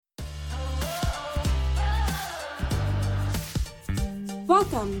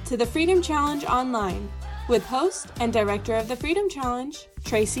Welcome to the Freedom Challenge Online with host and director of the Freedom Challenge,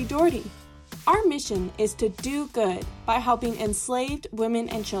 Tracy Doherty. Our mission is to do good by helping enslaved women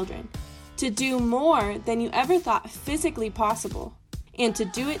and children, to do more than you ever thought physically possible, and to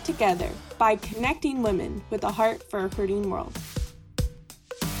do it together by connecting women with a heart for a hurting world.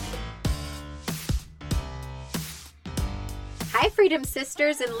 Hi, Freedom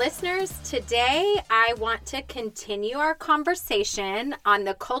Sisters and listeners. Today, I want to continue our conversation on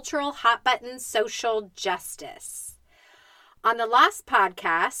the cultural hot button social justice. On the last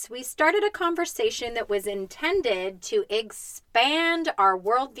podcast, we started a conversation that was intended to expand our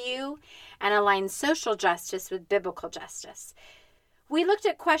worldview and align social justice with biblical justice. We looked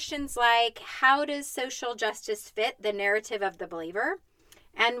at questions like, how does social justice fit the narrative of the believer?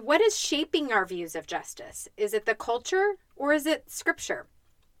 And what is shaping our views of justice? Is it the culture or is it scripture?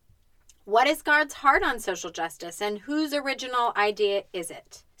 What is God's heart on social justice and whose original idea is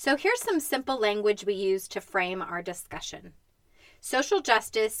it? So here's some simple language we use to frame our discussion. Social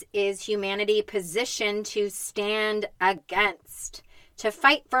justice is humanity positioned to stand against, to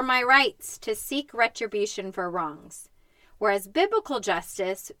fight for my rights, to seek retribution for wrongs. Whereas biblical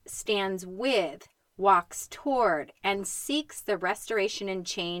justice stands with, walks toward, and seeks the restoration and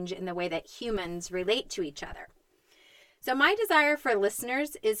change in the way that humans relate to each other. So my desire for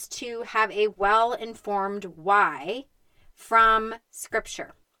listeners is to have a well-informed why from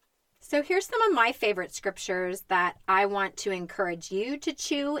Scripture. So here's some of my favorite scriptures that I want to encourage you to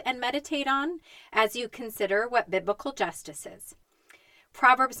chew and meditate on as you consider what biblical justice is.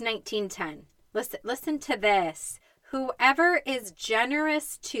 Proverbs 19:10. Listen to this. Whoever is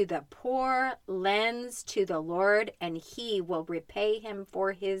generous to the poor lends to the Lord, and he will repay him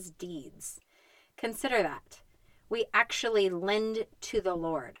for his deeds. Consider that. We actually lend to the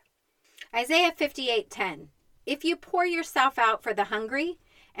Lord. Isaiah 58:10. If you pour yourself out for the hungry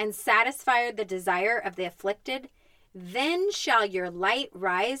and satisfy the desire of the afflicted, then shall your light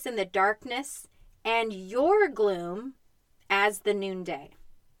rise in the darkness and your gloom as the noonday.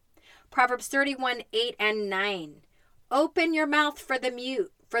 Proverbs 31:8 and 9. Open your mouth for the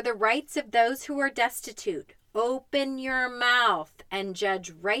mute, for the rights of those who are destitute. Open your mouth and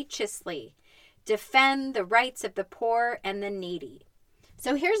judge righteously. Defend the rights of the poor and the needy.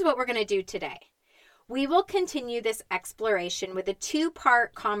 So here's what we're going to do today. We will continue this exploration with a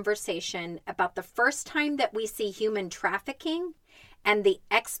two-part conversation about the first time that we see human trafficking and the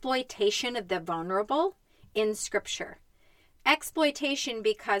exploitation of the vulnerable in Scripture. Exploitation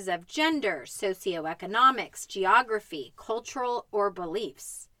because of gender, socioeconomics, geography, cultural, or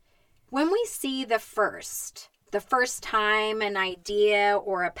beliefs. When we see the first time an idea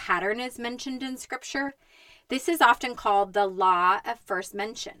or a pattern is mentioned in Scripture, this is often called the law of first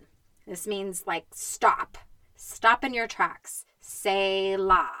mention. This means like stop in your tracks,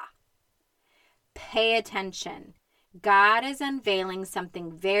 Selah. Pay attention. God is unveiling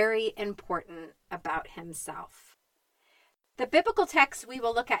something very important about himself. The biblical text we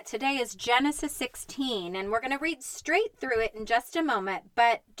will look at today is Genesis 16, and we're going to read straight through it in just a moment,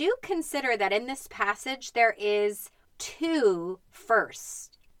 but do consider that in this passage there is two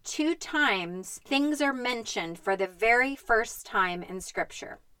firsts. 2 times things are mentioned for the very first time in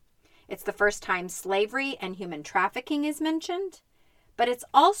Scripture. It's the first time slavery and human trafficking is mentioned, but it's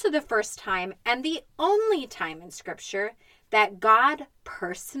also the first time and the only time in Scripture that God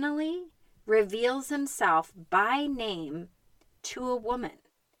personally reveals himself by name to a woman.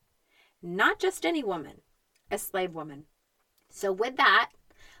 Not just any woman, a slave woman. So with that,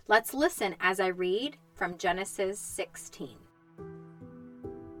 let's listen as I read from Genesis 16.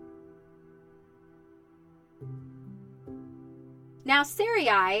 Now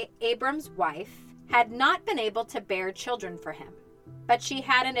Sarai, Abram's wife, had not been able to bear children for him, but she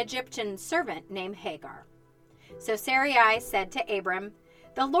had an Egyptian servant named Hagar. So Sarai said to Abram,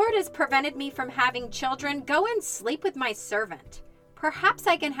 "The Lord has prevented me from having children. Go and sleep with my servant. Perhaps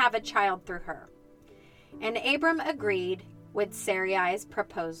I can have a child through her." And Abram agreed with Sarai's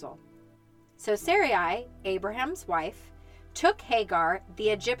proposal. So Sarai, Abraham's wife, took Hagar, the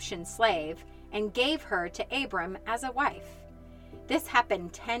Egyptian slave, and gave her to Abram as a wife. This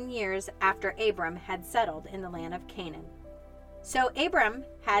happened 10 years after Abram had settled in the land of Canaan. So Abram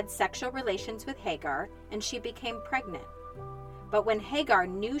had sexual relations with Hagar, and she became pregnant. But when Hagar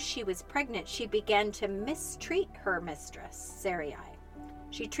knew she was pregnant, she began to mistreat her mistress, Sarai.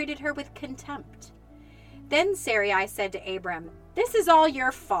 She treated her with contempt. Then Sarai said to Abram, "This is all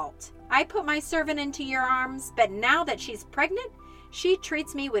your fault. I put my servant into your arms, but now that she's pregnant, she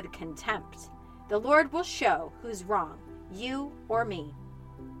treats me with contempt. The Lord will show who's wrong, you or me."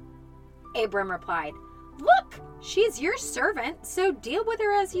 Abram replied, "Look, she's your servant, so deal with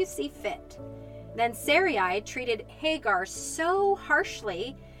her as you see fit." Then Sarai treated Hagar so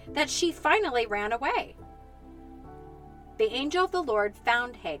harshly that she finally ran away. The angel of the Lord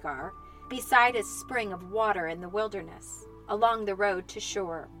found Hagar beside a spring of water in the wilderness, along the road to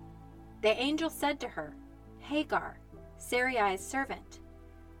Shur. The angel said to her, "Hagar, Sarai's servant,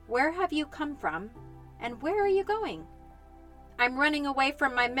 where have you come from, and where are you going?" "I'm running away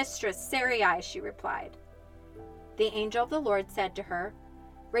from my mistress, Sarai," she replied. The angel of the Lord said to her,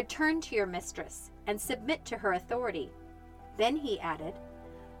 "Return to your mistress and submit to her authority." Then he added,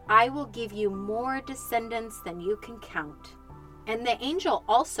 "I will give you more descendants than you can count." And the angel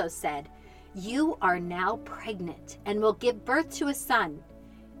also said, "You are now pregnant and will give birth to a son.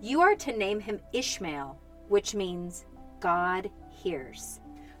 You are to name him Ishmael, which means God hears.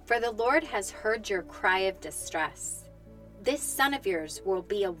 For the Lord has heard your cry of distress. This son of yours will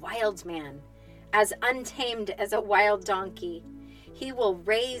be a wild man, as untamed as a wild donkey. He will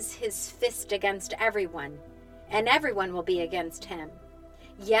raise his fist against everyone, and everyone will be against him.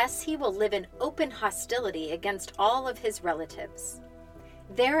 Yes, he will live in open hostility against all of his relatives."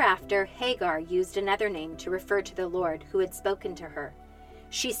 Thereafter, Hagar used another name to refer to the Lord who had spoken to her.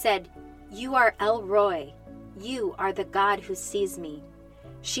 She said, "You are El Roi. You are the God who sees me."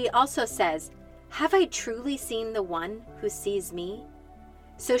 She also says, "Have I truly seen the one who sees me?"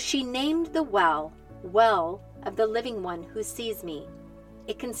 So she named the well of the living one who sees me.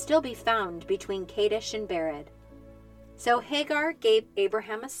 It can still be found between Kadesh and Bered. So Hagar gave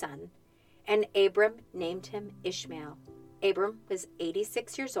Abraham a son, and Abram named him Ishmael. Abram was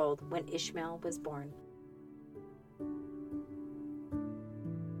 86 years old when Ishmael was born.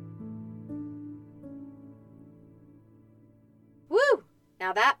 Woo!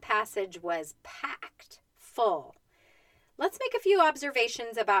 Now that passage was packed full. Let's make a few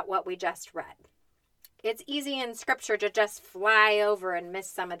observations about what we just read. It's easy in Scripture to just fly over and miss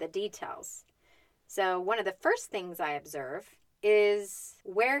some of the details. So one of the first things I observe is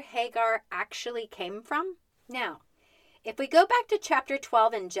where Hagar actually came from. Now, if we go back to chapter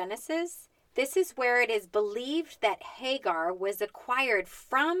 12 in Genesis, this is where it is believed that Hagar was acquired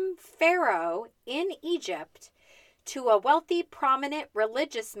from Pharaoh in Egypt to a wealthy, prominent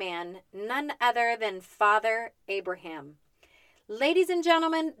religious man, none other than Father Abraham. Ladies and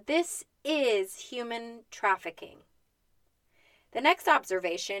gentlemen, this is human trafficking. The next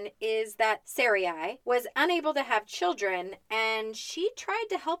observation is that Sarai was unable to have children, and she tried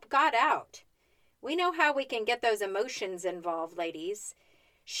to help God out. We know how we can get those emotions involved, ladies.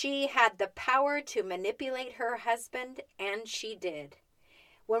 She had the power to manipulate her husband, and she did.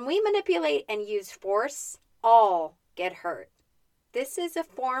 When we manipulate and use force, all get hurt. This is a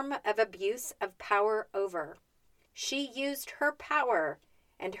form of abuse of power over. She used her power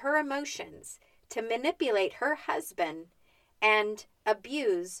and her emotions to manipulate her husband and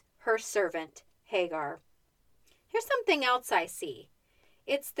abuse her servant, Hagar. Here's something else I see.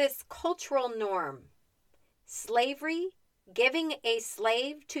 It's this cultural norm. Slavery, giving a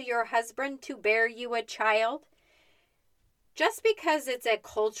slave to your husband to bear you a child. Just because it's a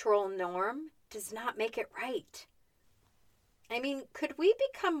cultural norm does not make it right. I mean, could we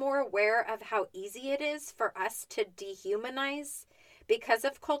become more aware of how easy it is for us to dehumanize because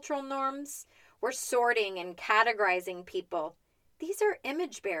of cultural norms? We're sorting and categorizing people. These are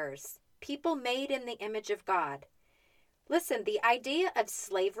image bearers, people made in the image of God. Listen, the idea of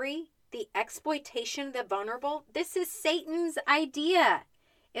slavery, the exploitation of the vulnerable, this is Satan's idea.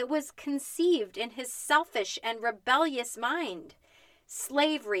 It was conceived in his selfish and rebellious mind.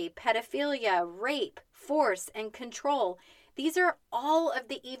 Slavery, pedophilia, rape, force, and control, these are all of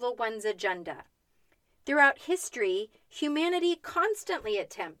the evil one's agenda. Throughout history, humanity constantly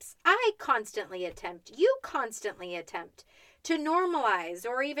attempts, I constantly attempt, you constantly attempt to normalize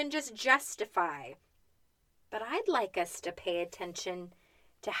or even just justify. But I'd like us to pay attention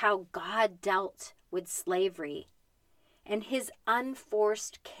to how God dealt with slavery and his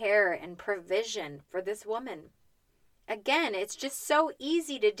unforced care and provision for this woman. Again, it's just so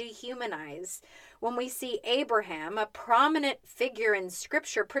easy to dehumanize when we see Abraham, a prominent figure in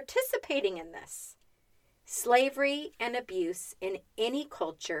Scripture, participating in this. Slavery and abuse in any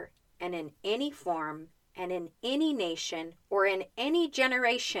culture and in any form and in any nation or in any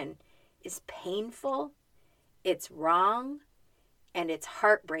generation is painful, it's wrong, and it's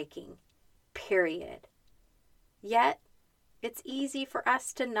heartbreaking, period. Yet, it's easy for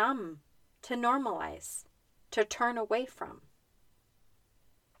us to numb, to normalize, to turn away from.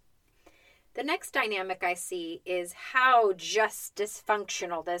 The next dynamic I see is how just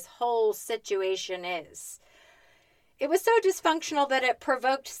dysfunctional this whole situation is. It was so dysfunctional that it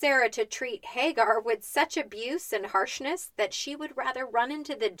provoked Sarah to treat Hagar with such abuse and harshness that she would rather run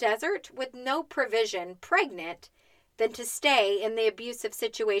into the desert with no provision, pregnant, than to stay in the abusive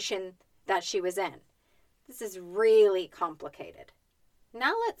situation that she was in. This is really complicated.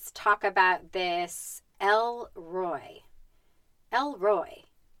 Now let's talk about this El Roi. El Roi.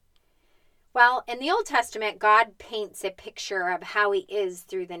 Well, in the Old Testament, God paints a picture of how he is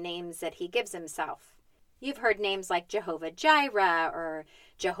through the names that he gives himself. You've heard names like Jehovah Jireh or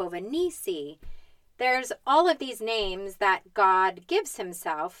Jehovah Nissi. There's all of these names that God gives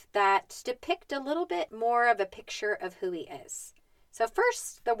himself that depict a little bit more of a picture of who he is. So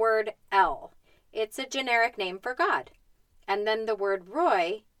first, the word El. It's a generic name for God. And then the word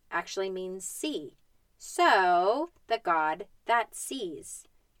Roi actually means see. So, the God that sees.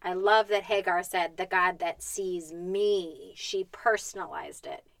 I love that Hagar said, the God that sees me. She personalized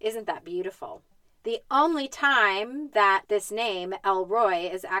it. Isn't that beautiful? The only time that this name, El Roi,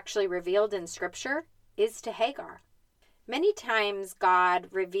 is actually revealed in Scripture is to Hagar. Many times God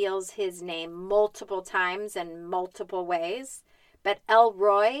reveals his name multiple times in multiple ways, but El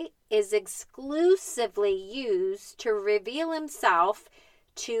Roi is exclusively used to reveal himself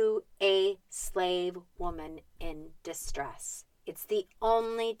to a slave woman in distress. It's the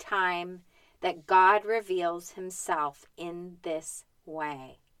only time that God reveals himself in this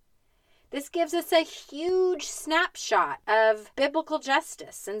way. This gives us a huge snapshot of biblical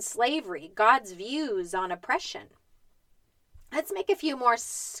justice and slavery, God's views on oppression. Let's make a few more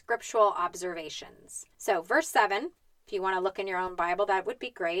scriptural observations. So, verse 7, if you want to look in your own Bible, that would be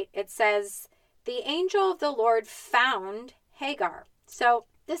great. It says, the angel of the Lord found Hagar. So,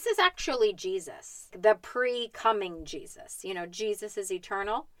 this is actually Jesus, the pre-coming Jesus. You know, Jesus is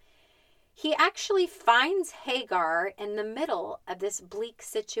eternal. He actually finds Hagar in the middle of this bleak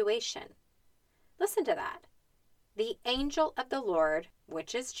situation. Listen to that. The angel of the Lord,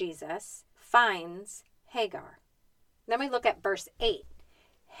 which is Jesus, finds Hagar. Then we look at verse 8.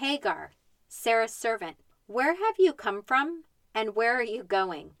 Hagar, Sarah's servant, where have you come from and where are you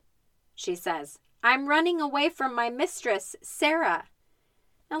going? She says, I'm running away from my mistress, Sarah.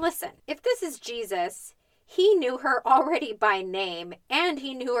 Now listen, if this is Jesus, he knew her already by name, and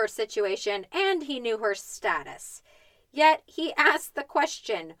he knew her situation, and he knew her status. Yet he asked the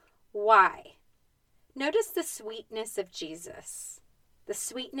question, why? Notice the sweetness of Jesus, the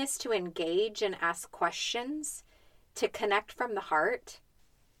sweetness to engage and ask questions, to connect from the heart,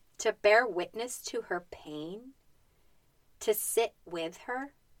 to bear witness to her pain, to sit with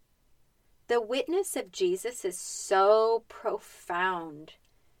her. The witness of Jesus is so profound.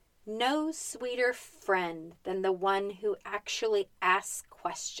 No sweeter friend than the one who actually asks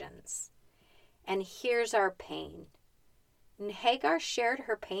questions and hears our pain. And Hagar shared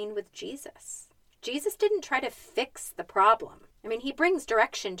her pain with Jesus. Jesus didn't try to fix the problem. I mean, he brings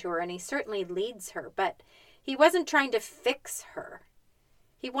direction to her and he certainly leads her, but he wasn't trying to fix her.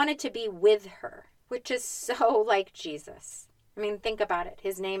 He wanted to be with her, which is so like Jesus. I mean, think about it.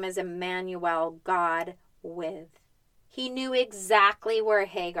 His name is Emmanuel, God with. He knew exactly where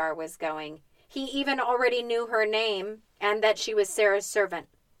Hagar was going. He even already knew her name and that she was Sarah's servant.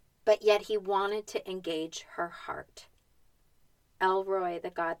 But yet he wanted to engage her heart. El Roi,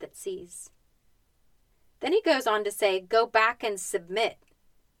 the God that sees. Then he goes on to say, go back and submit.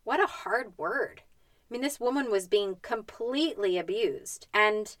 What a hard word. I mean, this woman was being completely abused,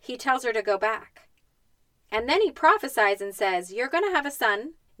 and he tells her to go back. And then he prophesies and says, you're going to have a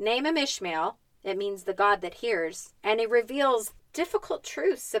son, name him Ishmael. It means the God that hears. And he reveals difficult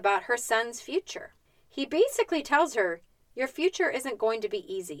truths about her son's future. He basically tells her, your future isn't going to be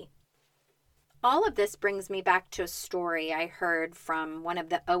easy. All of this brings me back to a story I heard from one of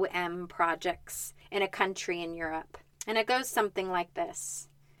the OM projects in a country in Europe. And it goes something like this.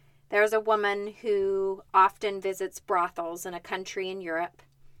 There's a woman who often visits brothels in a country in Europe,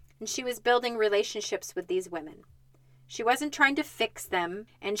 and she was building relationships with these women. She wasn't trying to fix them,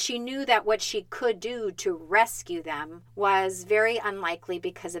 and she knew that what she could do to rescue them was very unlikely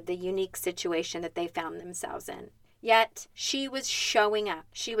because of the unique situation that they found themselves in. Yet, she was showing up.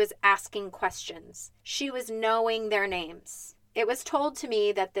 She was asking questions. She was knowing their names. It was told to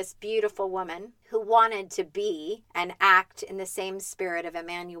me that this beautiful woman, who wanted to be and act in the same spirit of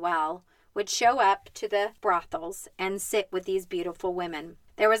Emmanuel, would show up to the brothels and sit with these beautiful women.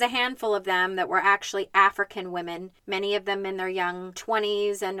 There was a handful of them that were actually African women, many of them in their young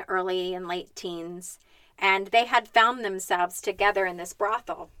 20s and early and late teens, and they had found themselves together in this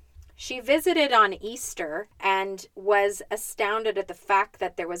brothel. She visited on Easter and was astounded at the fact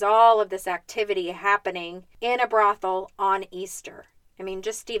that there was all of this activity happening in a brothel on Easter. I mean,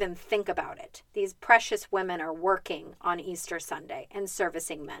 just even think about it. These precious women are working on Easter Sunday and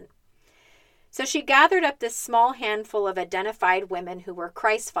servicing men. So she gathered up this small handful of identified women who were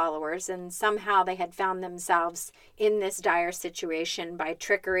Christ followers, and somehow they had found themselves in this dire situation by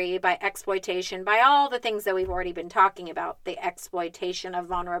trickery, by exploitation, by all the things that we've already been talking about, the exploitation of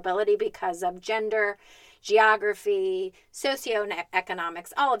vulnerability because of gender, geography,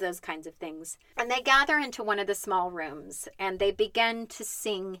 socioeconomics, all of those kinds of things. And they gather into one of the small rooms, and they begin to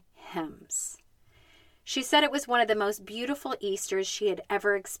sing hymns. She said it was one of the most beautiful Easters she had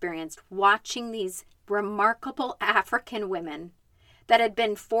ever experienced, watching these remarkable African women that had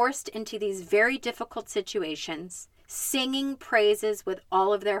been forced into these very difficult situations, singing praises with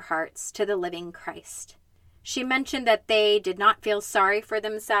all of their hearts to the living Christ. She mentioned that they did not feel sorry for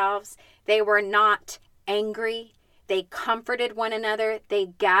themselves. They were not angry. They comforted one another. They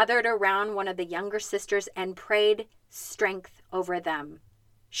gathered around one of the younger sisters and prayed strength over them.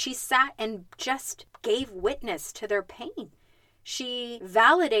 She sat and just gave witness to their pain. She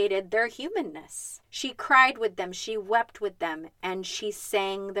validated their humanness. She cried with them, she wept with them, and she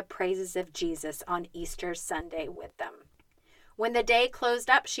sang the praises of Jesus on Easter Sunday with them. When the day closed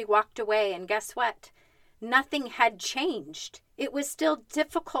up, she walked away, and guess what? Nothing had changed. It was still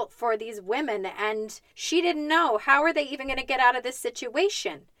difficult for these women, and she didn't know how are they even going to get out of this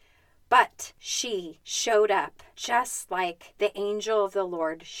situation. But she showed up just like the angel of the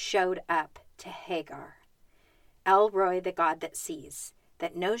Lord showed up to Hagar. El Roi, the God that sees,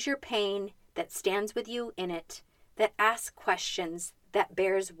 that knows your pain, that stands with you in it, that asks questions, that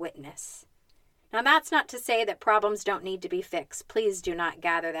bears witness. Now, that's not to say that problems don't need to be fixed. Please do not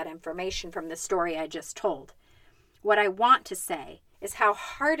gather that information from the story I just told. What I want to say is how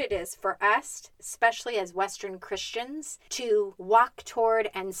hard it is for us, especially as Western Christians, to walk toward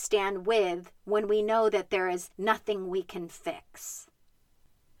and stand with when we know that there is nothing we can fix.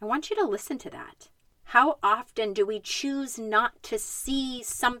 I want you to listen to that. How often do we choose not to see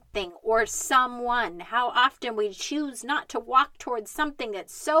something or someone? How often we choose not to walk towards something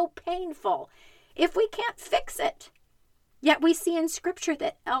that's so painful if we can't fix it? Yet we see in Scripture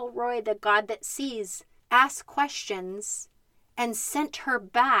that El Roi, the God that sees, asked questions and sent her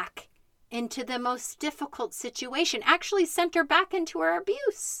back into the most difficult situation, actually sent her back into her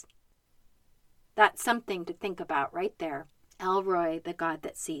abuse. That's something to think about right there. El Roi, the God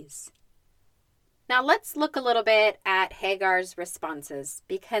that sees. Now let's look a little bit at Hagar's responses,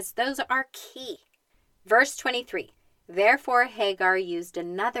 because those are key. Verse 23, therefore Hagar used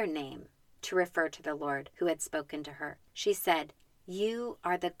another name to refer to the Lord who had spoken to her. She said, you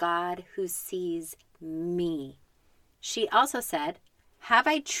are the God who sees me. She also said, have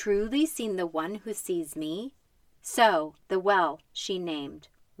I truly seen the one who sees me? So the well she named,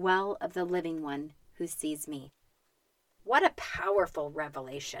 Well of the Living One who sees me. What a powerful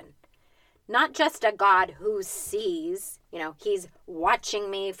revelation. Not just a God who sees, he's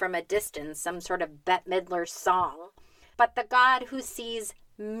watching me from a distance, some sort of Bette Midler song, but the God who sees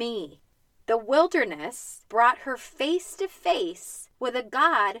me. The wilderness brought her face to face with a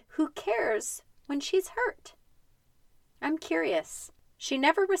God who cares when she's hurt. I'm curious. She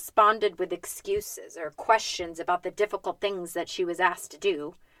never responded with excuses or questions about the difficult things that she was asked to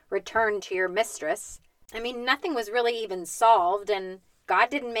do. Return to your mistress. Nothing was really even solved, and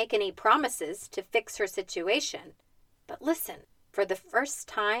God didn't make any promises to fix her situation. But listen, for the first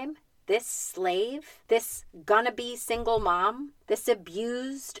time, this slave, this gonna-be single mom, this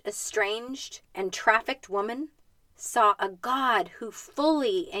abused, estranged, and trafficked woman saw a God who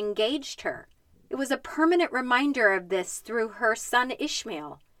fully engaged her. It was a permanent reminder of this through her son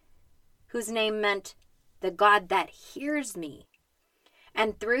Ishmael, whose name meant the God that hears me.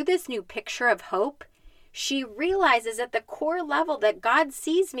 And through this new picture of hope, she realizes at the core level that God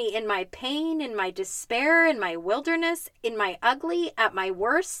sees me in my pain, in my despair, in my wilderness, in my ugly, at my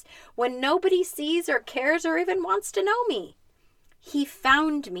worst, when nobody sees or cares or even wants to know me. He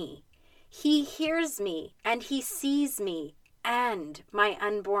found me. He hears me, and he sees me and my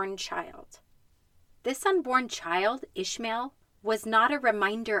unborn child. This unborn child, Ishmael, was not a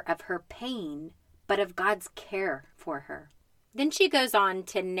reminder of her pain, but of God's care for her. Then she goes on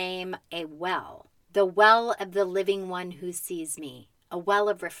to name a well, the well of the living one who sees me, a well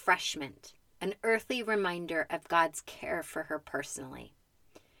of refreshment, an earthly reminder of God's care for her personally.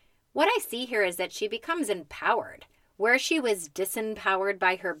 What I see here is that she becomes empowered. Where she was disempowered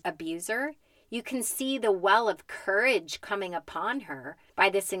by her abuser, you can see the well of courage coming upon her by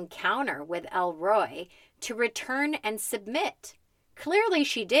this encounter with El Roi to return and submit. Clearly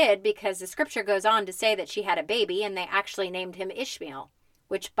she did, because the scripture goes on to say that she had a baby and they actually named him Ishmael,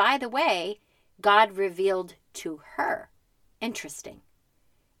 which, by the way, God revealed to her. Interesting.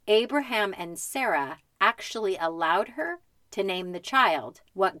 Abraham and Sarah actually allowed her to name the child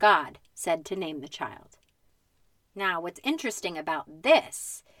what God said to name the child. Now, what's interesting about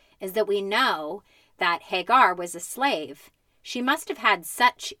this is that we know that Hagar was a slave. She must have had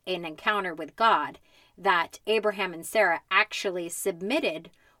such an encounter with God that Abraham and Sarah actually submitted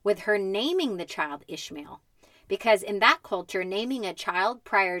with her naming the child Ishmael. Because in that culture, naming a child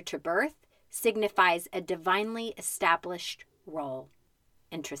prior to birth signifies a divinely established role.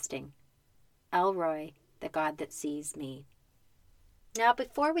 Interesting. El Roi, the God that sees me. Now,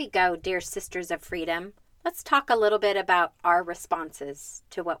 before we go, dear Sisters of Freedom, let's talk a little bit about our responses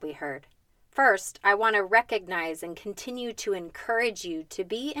to what we heard. First, I want to recognize and continue to encourage you to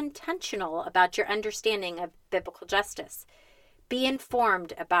be intentional about your understanding of biblical justice. Be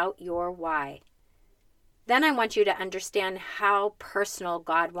informed about your why. Then I want you to understand how personal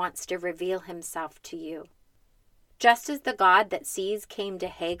God wants to reveal himself to you. Just as the God that sees came to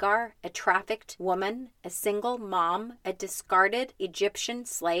Hagar, a trafficked woman, a single mom, a discarded Egyptian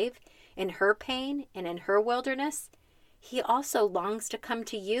slave, in her pain and in her wilderness, he also longs to come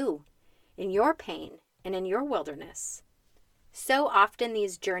to you in your pain and in your wilderness. So often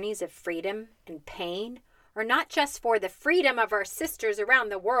these journeys of freedom and pain are not just for the freedom of our sisters around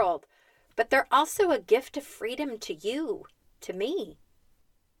the world, but they're also a gift of freedom to you, to me.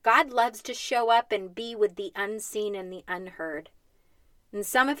 God loves to show up and be with the unseen and the unheard. And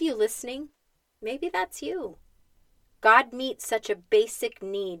some of you listening, maybe that's you. God meets such a basic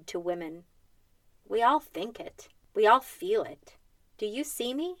need to women. We all think it. We all feel it. Do you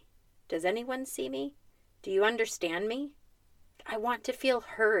see me? Does anyone see me? Do you understand me? I want to feel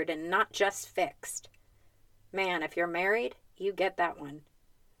heard and not just fixed. Man, if you're married, you get that one.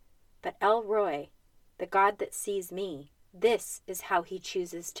 But El Roi, the God that sees me, this is how he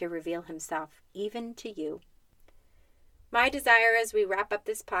chooses to reveal himself, even to you. My desire as we wrap up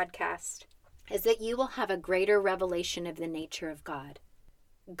this podcast is that you will have a greater revelation of the nature of God.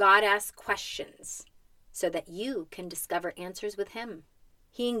 God asks questions so that you can discover answers with him.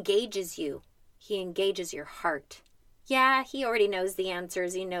 He engages you. He engages your heart. Yeah, he already knows the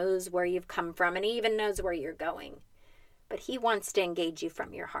answers. He knows where you've come from, and he even knows where you're going. But he wants to engage you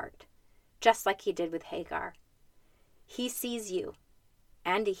from your heart, just like he did with Hagar. He sees you,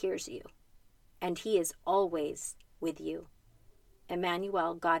 and he hears you, and he is always with you.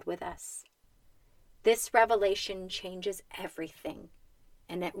 Emmanuel, God with us. This revelation changes everything,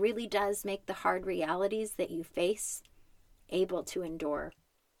 and it really does make the hard realities that you face able to endure.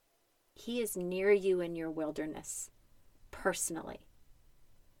 He is near you in your wilderness, personally.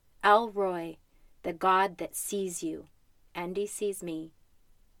 El Roi, the God that sees you, and he sees me.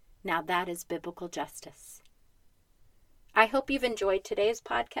 Now that is biblical justice. I hope you've enjoyed today's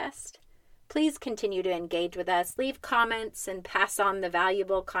podcast. Please continue to engage with us, leave comments, and pass on the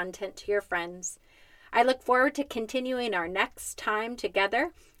valuable content to your friends. I look forward to continuing our next time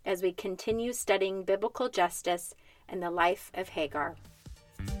together as we continue studying biblical justice and the life of Hagar.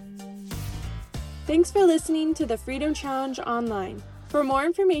 Thanks for listening to the Freedom Challenge Online. For more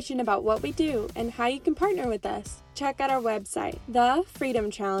information about what we do and how you can partner with us, check out our website,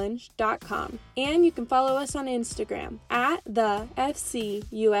 thefreedomchallenge.com. And you can follow us on Instagram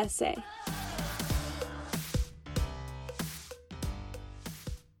 @thefcusa.